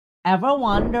Ever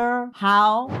wonder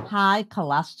how high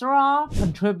cholesterol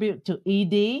contribute to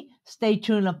ED? Stay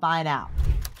tuned to find out.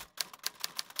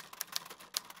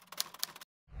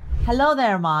 Hello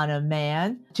there, modern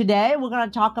man. Today we're going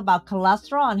to talk about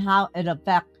cholesterol and how it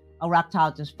affects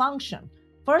erectile dysfunction.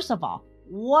 First of all,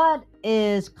 what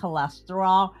is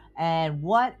cholesterol and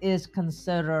what is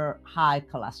considered high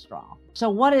cholesterol?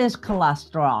 So what is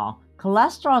cholesterol?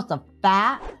 Cholesterol is the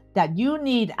fat that you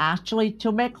need actually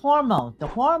to make hormone. The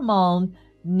hormone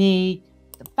need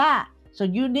the fat. So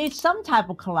you need some type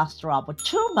of cholesterol, but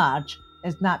too much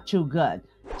is not too good.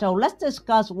 So let's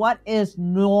discuss what is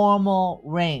normal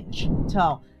range.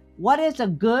 So what is a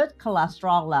good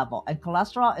cholesterol level? And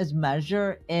cholesterol is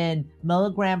measured in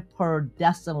milligram per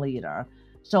deciliter.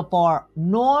 So for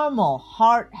normal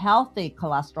heart healthy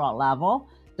cholesterol level,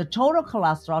 the total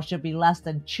cholesterol should be less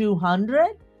than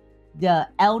 200. The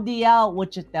LDL,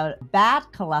 which is the bad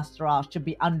cholesterol, should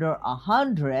be under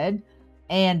 100.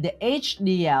 And the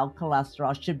HDL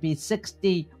cholesterol should be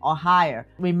 60 or higher.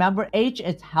 Remember, H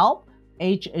is help,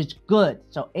 H is good.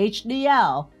 So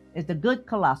HDL is the good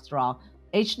cholesterol.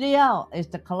 HDL is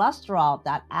the cholesterol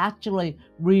that actually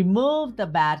removes the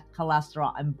bad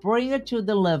cholesterol and bring it to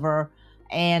the liver,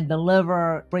 and the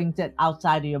liver brings it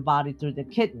outside of your body through the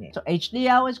kidney. So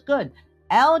HDL is good.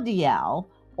 LDL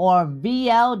or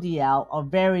VLDL, or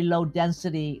very low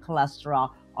density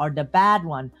cholesterol, are the bad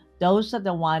one. Those are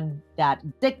the ones that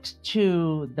sticks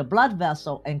to the blood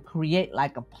vessel and create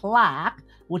like a plaque,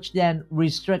 which then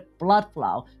restrict blood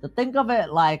flow. So think of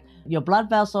it like your blood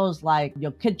vessels, like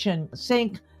your kitchen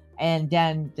sink, and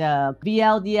then the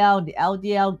VLDL, the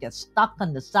LDL gets stuck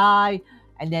on the side,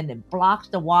 and then it blocks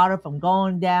the water from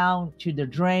going down to the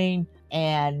drain.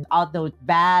 And all those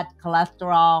bad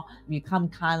cholesterol become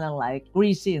kind of like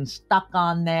greasy and stuck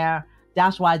on there.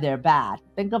 That's why they're bad.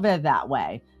 Think of it that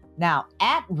way. Now,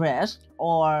 at risk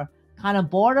or kind of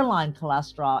borderline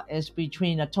cholesterol is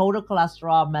between a total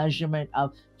cholesterol measurement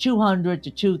of 200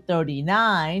 to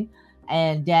 239,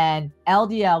 and then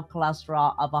LDL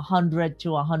cholesterol of 100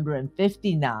 to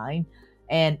 159,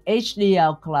 and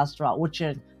HDL cholesterol, which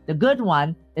is the good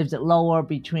one, is it lower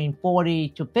between 40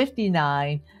 to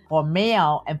 59 for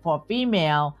male, and for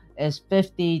female is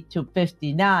 50 to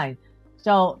 59.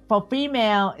 So for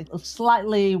female, it's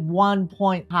slightly 1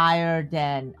 point higher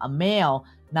than a male.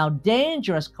 Now,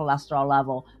 dangerous cholesterol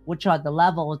level, which are the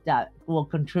levels that will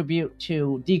contribute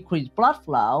to decreased blood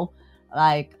flow,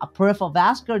 like a peripheral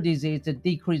vascular disease, a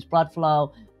decreased blood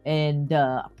flow in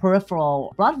the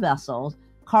peripheral blood vessels,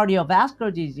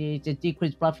 cardiovascular disease, a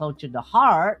decreased blood flow to the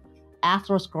heart,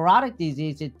 atherosclerotic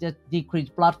disease, it just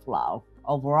decreased blood flow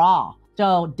overall.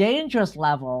 So dangerous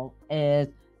level is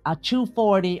a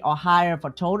 240 or higher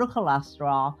for total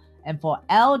cholesterol, and for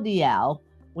LDL,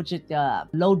 which is the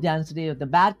low density of the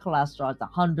bad cholesterol, it's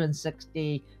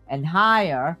 160 and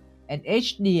higher. And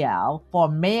HDL for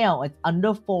male, it's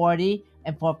under 40,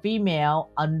 and for female,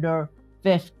 under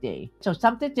 50. So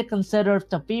something to consider: if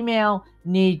the female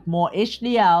needs more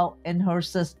HDL in her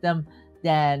system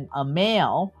than a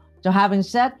male. So having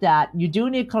said that, you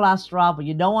do need cholesterol, but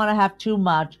you don't want to have too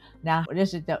much. Now,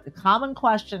 this is the common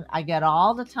question I get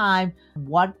all the time.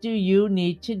 What do you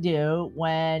need to do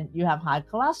when you have high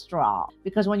cholesterol?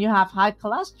 Because when you have high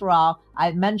cholesterol,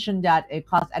 I mentioned that it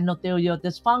causes endothelial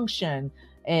dysfunction.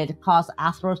 It causes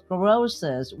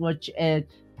atherosclerosis, which is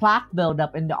plaque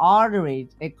buildup in the arteries.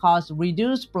 It causes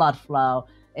reduced blood flow.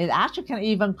 It actually can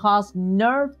even cause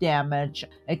nerve damage.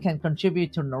 It can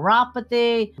contribute to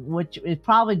neuropathy, which is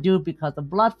probably due because of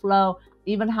blood flow.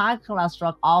 Even high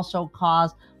cholesterol also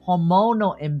cause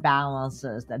hormonal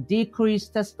imbalances that decrease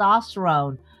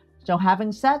testosterone. So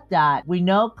having said that, we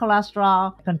know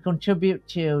cholesterol can contribute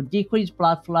to decreased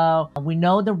blood flow. We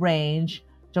know the range.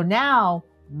 So now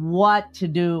what to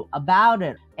do about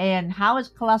it? And how is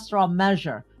cholesterol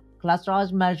measured? Cholesterol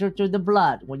is measured through the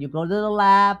blood. When you go to the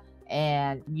lab,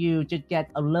 and you just get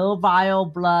a little vial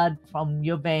of blood from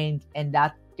your veins, and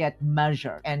that gets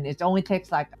measured. And it only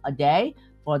takes like a day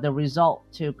for the result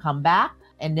to come back,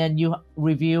 and then you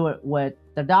review it with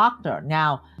the doctor.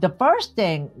 Now, the first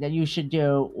thing that you should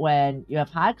do when you have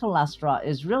high cholesterol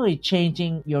is really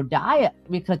changing your diet,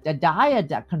 because the diet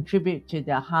that contributes to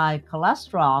the high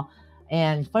cholesterol,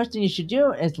 and first thing you should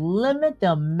do is limit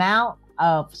the amount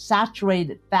of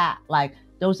saturated fat, like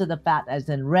those are the fat as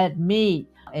in red meat,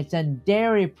 it's in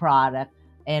dairy product,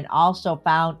 and also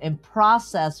found in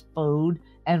processed food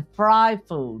and fried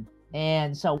food.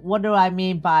 And so what do I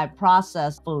mean by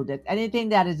processed food? It's anything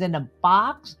that is in a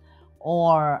box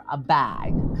or a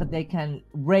bag, because they can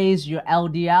raise your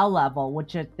LDL level,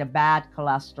 which is the bad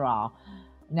cholesterol.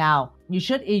 Now, you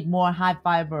should eat more high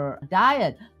fiber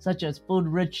diet, such as food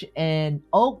rich in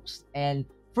oats and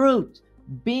fruit,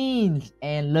 beans,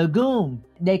 and legume.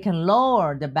 They can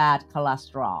lower the bad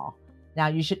cholesterol. Now,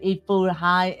 you should eat food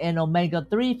high in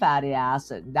omega-3 fatty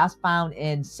acid. That's found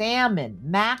in salmon,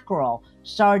 mackerel,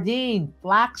 sardine,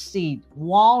 flaxseed,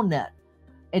 walnut.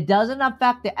 It doesn't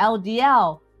affect the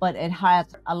LDL, but it has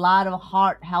a lot of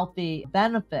heart healthy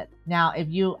benefit. Now, if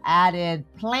you add in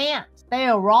plants, they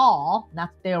are raw,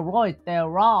 not steroids, they're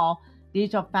raw.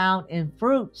 These are found in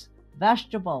fruits,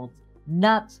 vegetables,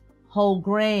 nuts, whole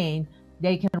grain.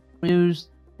 They can reduce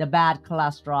the bad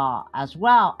cholesterol as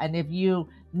well. And if you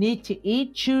need to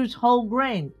eat, choose whole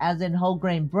grain, as in whole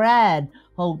grain bread,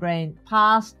 whole grain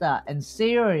pasta, and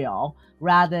cereal,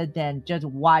 rather than just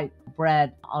white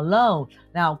bread alone.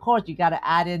 Now, of course, you got to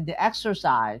add in the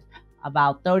exercise,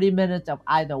 about 30 minutes of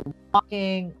either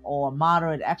walking or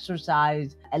moderate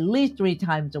exercise at least 3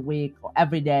 times a week or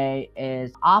every day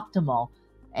is optimal.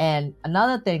 And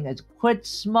another thing is quit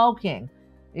smoking,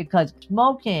 because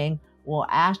smoking will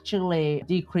actually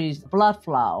decrease blood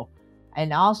flow,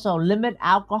 and also limit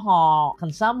alcohol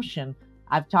consumption.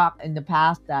 I've talked in the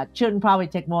past that shouldn't probably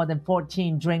take more than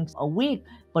 14 drinks a week,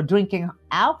 but drinking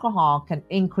alcohol can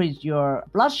increase your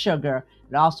blood sugar.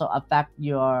 It also affects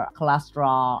your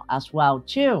cholesterol as well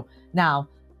too. Now,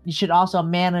 you should also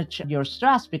manage your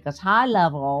stress, because high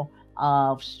level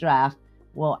of stress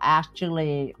will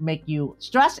actually make you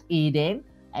stress eating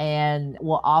and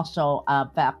will also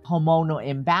affect hormonal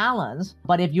imbalance.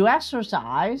 But if you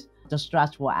exercise, the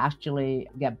stress will actually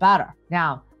get better.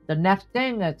 Now, the next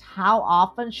thing is, how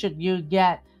often should you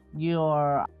get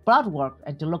your blood work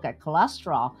and to look at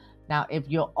cholesterol? Now, if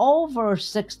you're over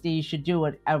 60, you should do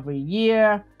it every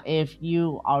year. If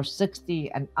you are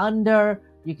 60 and under,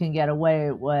 you can get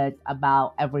away with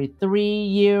about every 3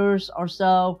 years or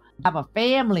so. Have a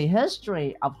family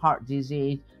history of heart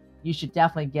disease, you should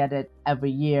definitely get it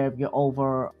every year if you're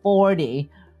over 40.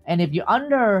 And if you're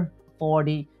under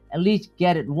 40, at least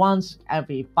get it once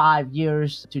every 5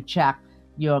 years to check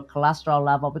your cholesterol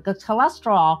level, because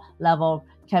cholesterol level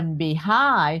can be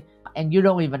high and you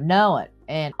don't even know it.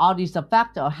 And all these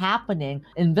effects are happening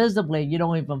invisibly. You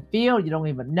don't even feel, you don't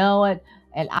even know it.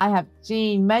 And I have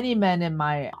seen many men in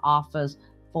my office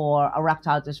for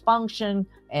erectile dysfunction.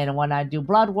 And when I do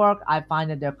blood work, I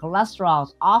find that their cholesterol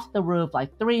is off the roof,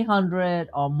 like 300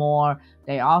 or more.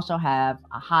 They also have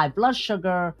a high blood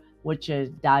sugar, which is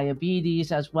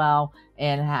diabetes as well,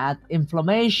 and have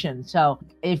inflammation. So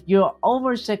if you're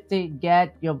over 60,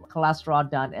 get your cholesterol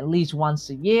done at least once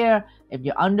a year. If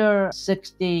you're under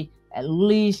 60, at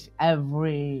least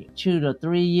every 2 to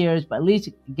 3 years, but at least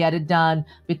get it done,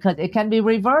 because it can be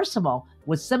reversible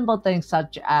with simple things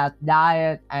such as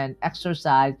diet and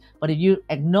exercise. But if you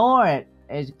ignore it,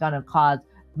 it's going to cause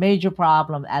major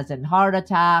problems, as in heart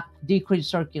attack, decreased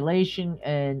circulation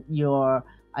in your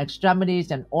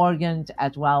extremities and organs,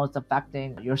 as well as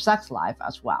affecting your sex life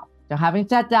as well. So having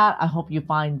said that, I hope you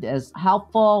find this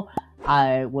helpful.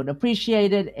 I would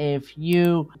appreciate it if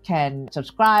you can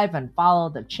subscribe and follow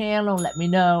the channel. Let me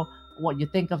know what you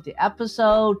think of the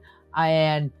episode.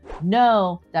 And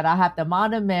know that I have the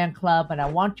Modern Man Club, and I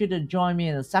want you to join me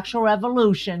in the sexual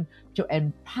revolution to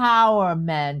empower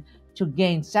men to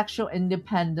gain sexual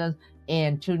independence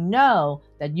and to know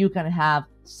that you can have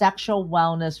sexual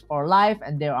wellness for life,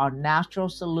 and there are natural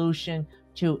solutions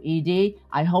to ED.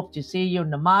 I hope to see you in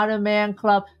the Modern Man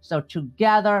Club, so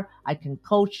together I can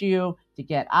coach you to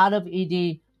get out of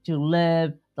ED, to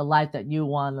live the life that you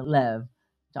want to live.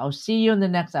 So I'll see you in the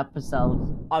next episode.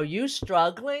 Are you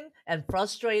struggling and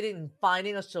frustrated in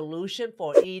finding a solution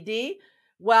for ED?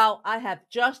 Well, I have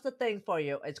just the thing for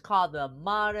you. It's called the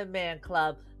Modern Man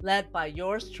Club, led by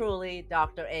yours truly,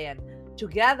 Dr. Ann.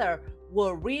 Together,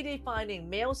 we're redefining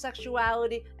male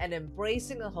sexuality and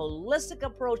embracing a holistic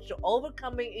approach to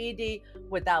overcoming ED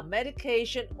without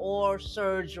medication or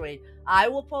surgery. I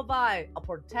will provide a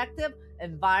protective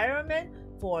environment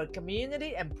for a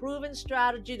community and proven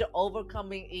strategy to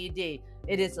overcoming ED.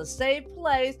 It is a safe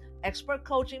place, expert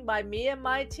coaching by me and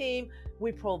my team.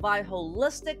 We provide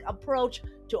holistic approach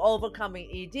to overcoming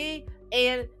ED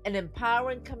and an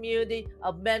empowering community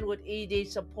of men with ED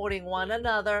supporting one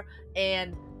another,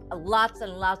 and lots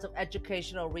and lots of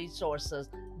educational resources.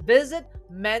 Visit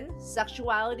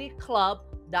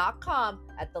mensexualityclub.com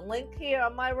at the link here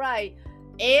on my right,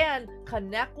 and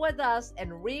connect with us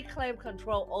and reclaim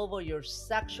control over your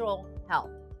sexual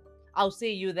health. I'll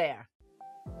see you there.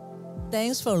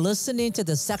 Thanks for listening to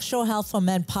the Sexual Health for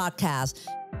Men podcast.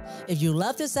 If you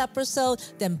love this episode,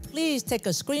 then please take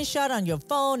a screenshot on your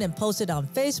phone and post it on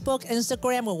Facebook,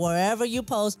 Instagram, or wherever you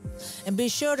post. And be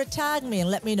sure to tag me and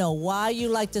let me know why you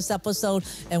like this episode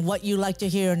and what you like to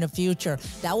hear in the future.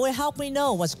 That will help me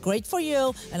know what's great for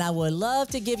you, and I would love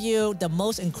to give you the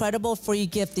most incredible free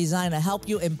gift designed to help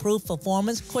you improve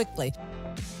performance quickly.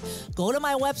 Go to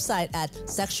my website at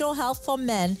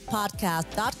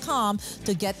sexualhealthformenpodcast.com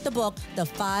to get the book, The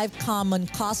 5 Common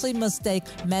Costly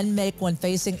Mistakes Men Make When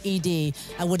Facing ED.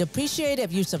 I would appreciate it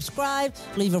if you subscribe,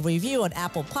 leave a review on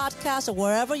Apple Podcasts or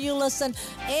wherever you listen,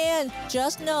 and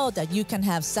just know that you can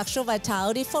have sexual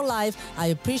vitality for life. I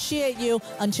appreciate you.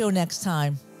 Until next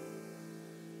time.